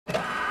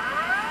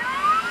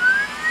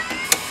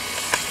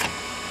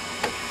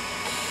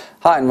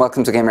Hi and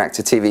welcome to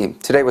Gamereactor TV.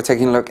 Today we're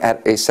taking a look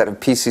at a set of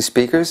PC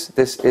speakers.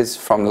 This is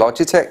from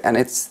Logitech and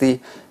it's the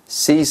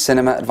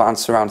Zcinema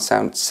Advanced Surround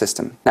Sound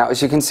System. Now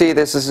as you can see,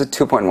 this is a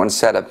 2.1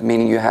 setup,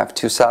 meaning you have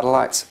two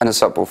satellites and a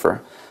subwoofer.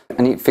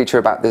 A neat feature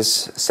about this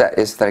set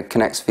is that it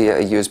connects via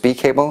a USB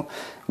cable,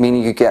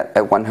 meaning you get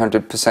a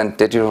 100%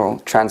 digital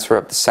transfer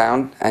of the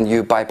sound and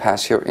you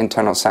bypass your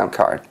internal sound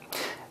card.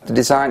 The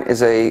design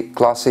is a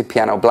glossy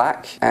piano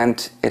black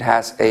and it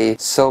has a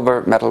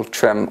silver metal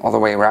trim all the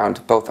way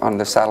around, both on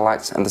the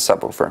satellites and the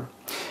subwoofer.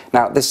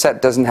 Now this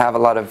set doesn't have a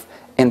lot of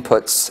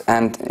inputs,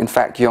 and in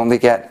fact you only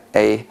get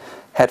a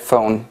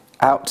headphone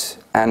out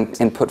and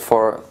input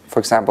for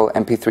example,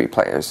 MP3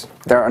 players.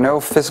 There are no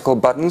physical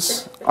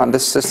buttons on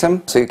this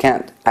system, so you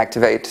can't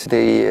activate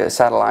the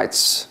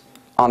satellites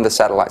on the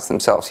satellites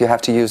themselves. You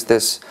have to use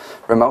this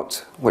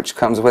remote which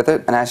comes with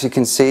it, and as you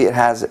can see it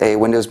has a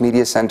Windows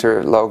Media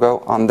Center logo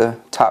on the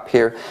top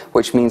here,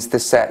 which means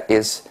this set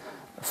is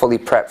fully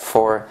prepped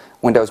for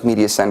Windows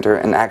Media Center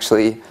and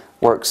actually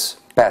works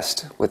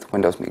best with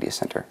Windows Media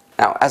Center.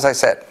 Now as I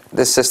said,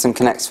 this system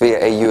connects via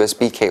a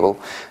USB cable,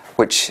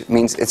 which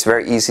means it's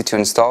very easy to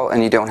install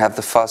and you don't have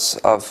the fuss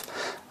of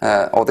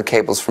all the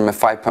cables from a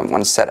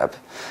 5.1 setup.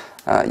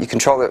 You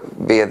control it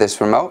via this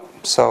remote,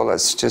 so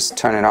let's just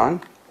turn it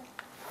on.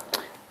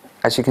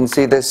 As you can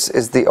see, this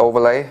is the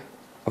overlay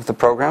of the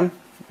program,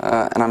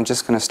 and I'm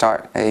just going to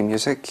start a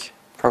music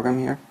program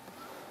here.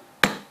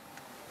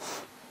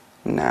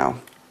 Now,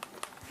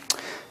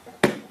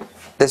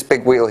 this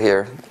big wheel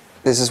here,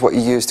 this is what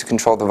you use to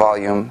control the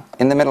volume.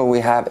 In the middle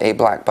we have a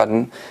black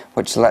button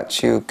which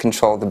lets you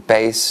control the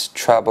bass,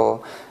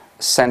 treble,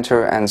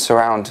 center and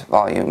surround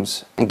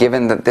volumes. And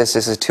given that this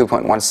is a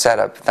 2.1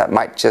 setup, that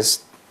might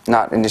just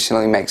not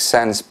initially makes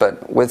sense,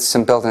 but with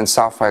some built-in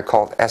software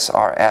called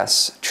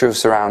SRS, True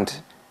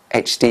Surround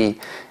HD,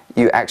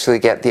 you actually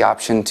get the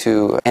option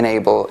to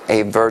enable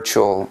a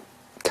virtual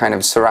kind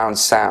of surround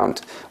sound,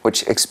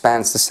 which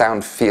expands the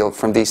sound field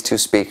from these two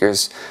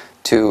speakers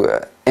to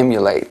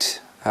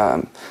emulate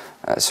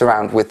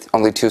surround with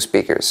only two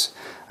speakers.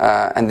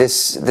 And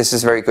this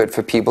is very good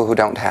for people who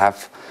don't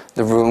have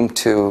the room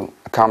to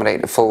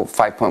accommodate a full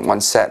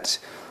 5.1 set,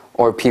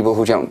 or people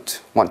who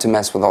don't want to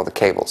mess with all the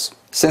cables.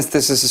 Since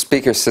this is a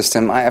speaker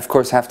system, I of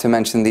course have to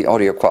mention the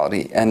audio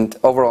quality, and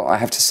overall I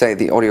have to say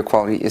the audio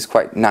quality is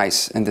quite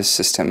nice in this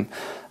system.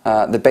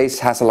 The bass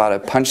has a lot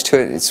of punch to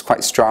it, it's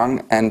quite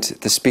strong, and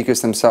the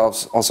speakers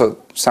themselves also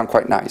sound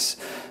quite nice.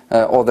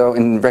 Although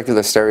in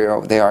regular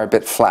stereo they are a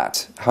bit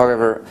flat.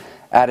 However,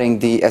 adding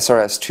the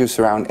SRS True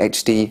Surround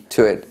HD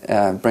to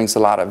it brings a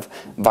lot of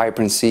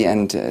vibrancy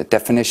and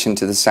definition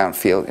to the sound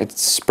field. It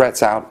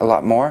spreads out a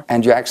lot more,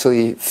 and you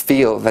actually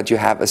feel that you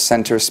have a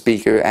center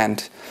speaker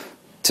and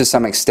to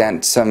some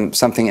extent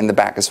something in the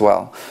back as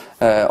well.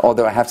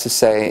 Although I have to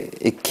say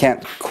it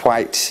can't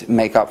quite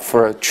make up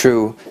for a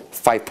true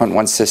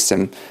 5.1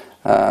 system.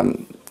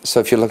 So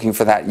if you're looking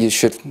for that, you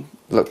should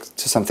look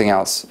to something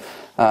else.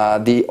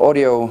 The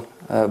audio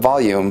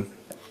volume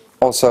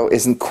also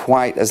isn't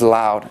quite as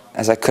loud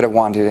as I could have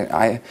wanted it.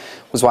 I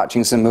was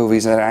watching some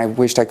movies and I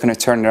wished I could have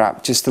turned it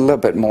up just a little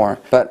bit more,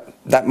 but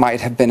that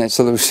might have been a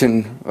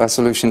solution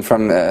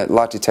from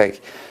Logitech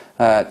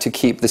to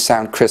keep the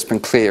sound crisp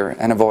and clear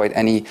and avoid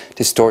any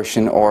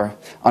distortion or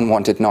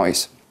unwanted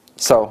noise.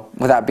 So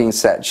with that being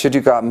said, should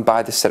you go out and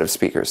buy this set of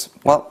speakers?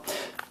 Well,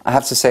 I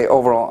have to say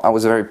overall I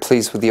was very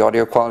pleased with the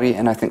audio quality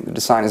and I think the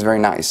design is very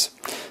nice.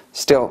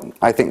 Still,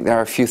 I think there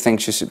are a few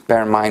things you should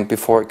bear in mind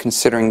before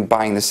considering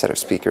buying this set of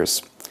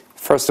speakers.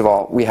 First of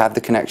all, we have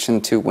the connection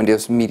to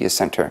Windows Media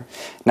Center.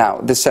 Now,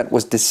 this set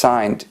was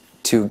designed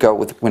to go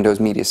with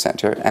Windows Media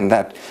Center, and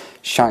that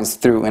shines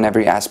through in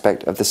every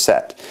aspect of the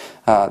set.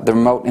 The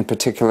remote in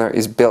particular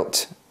is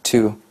built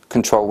to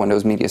control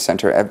Windows Media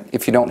Center.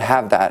 If you don't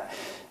have that,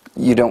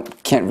 you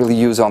can't really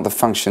use all the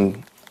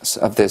functions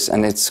of this,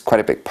 and it's quite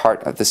a big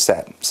part of the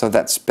set, so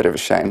that's a bit of a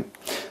shame.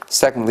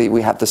 Secondly,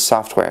 we have the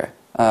software.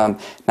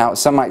 Now,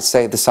 some might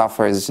say the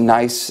software is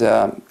nice.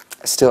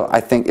 Still,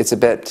 I think it's a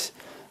bit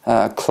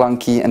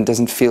clunky and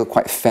doesn't feel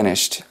quite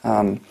finished.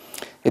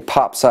 It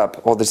pops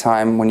up all the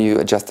time when you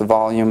adjust the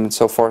volume and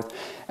so forth,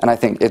 and I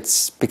think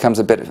it becomes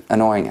a bit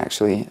annoying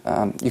actually.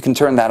 You can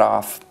turn that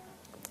off,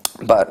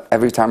 but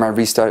every time I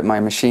restarted my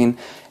machine,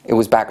 it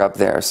was back up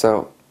there,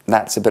 so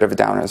that's a bit of a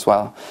downer as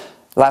well.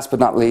 Last but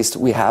not least,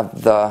 we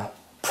have the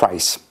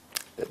price.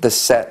 The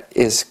set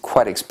is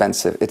quite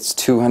expensive. It's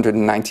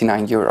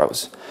 299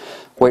 euros,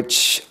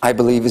 which I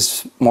believe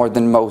is more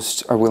than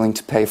most are willing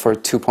to pay for a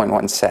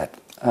 2.1 set.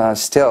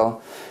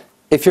 Still,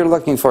 if you're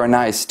looking for a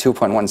nice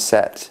 2.1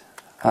 set,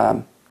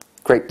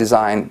 great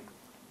design,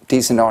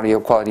 decent audio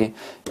quality,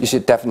 you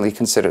should definitely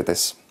consider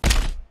this.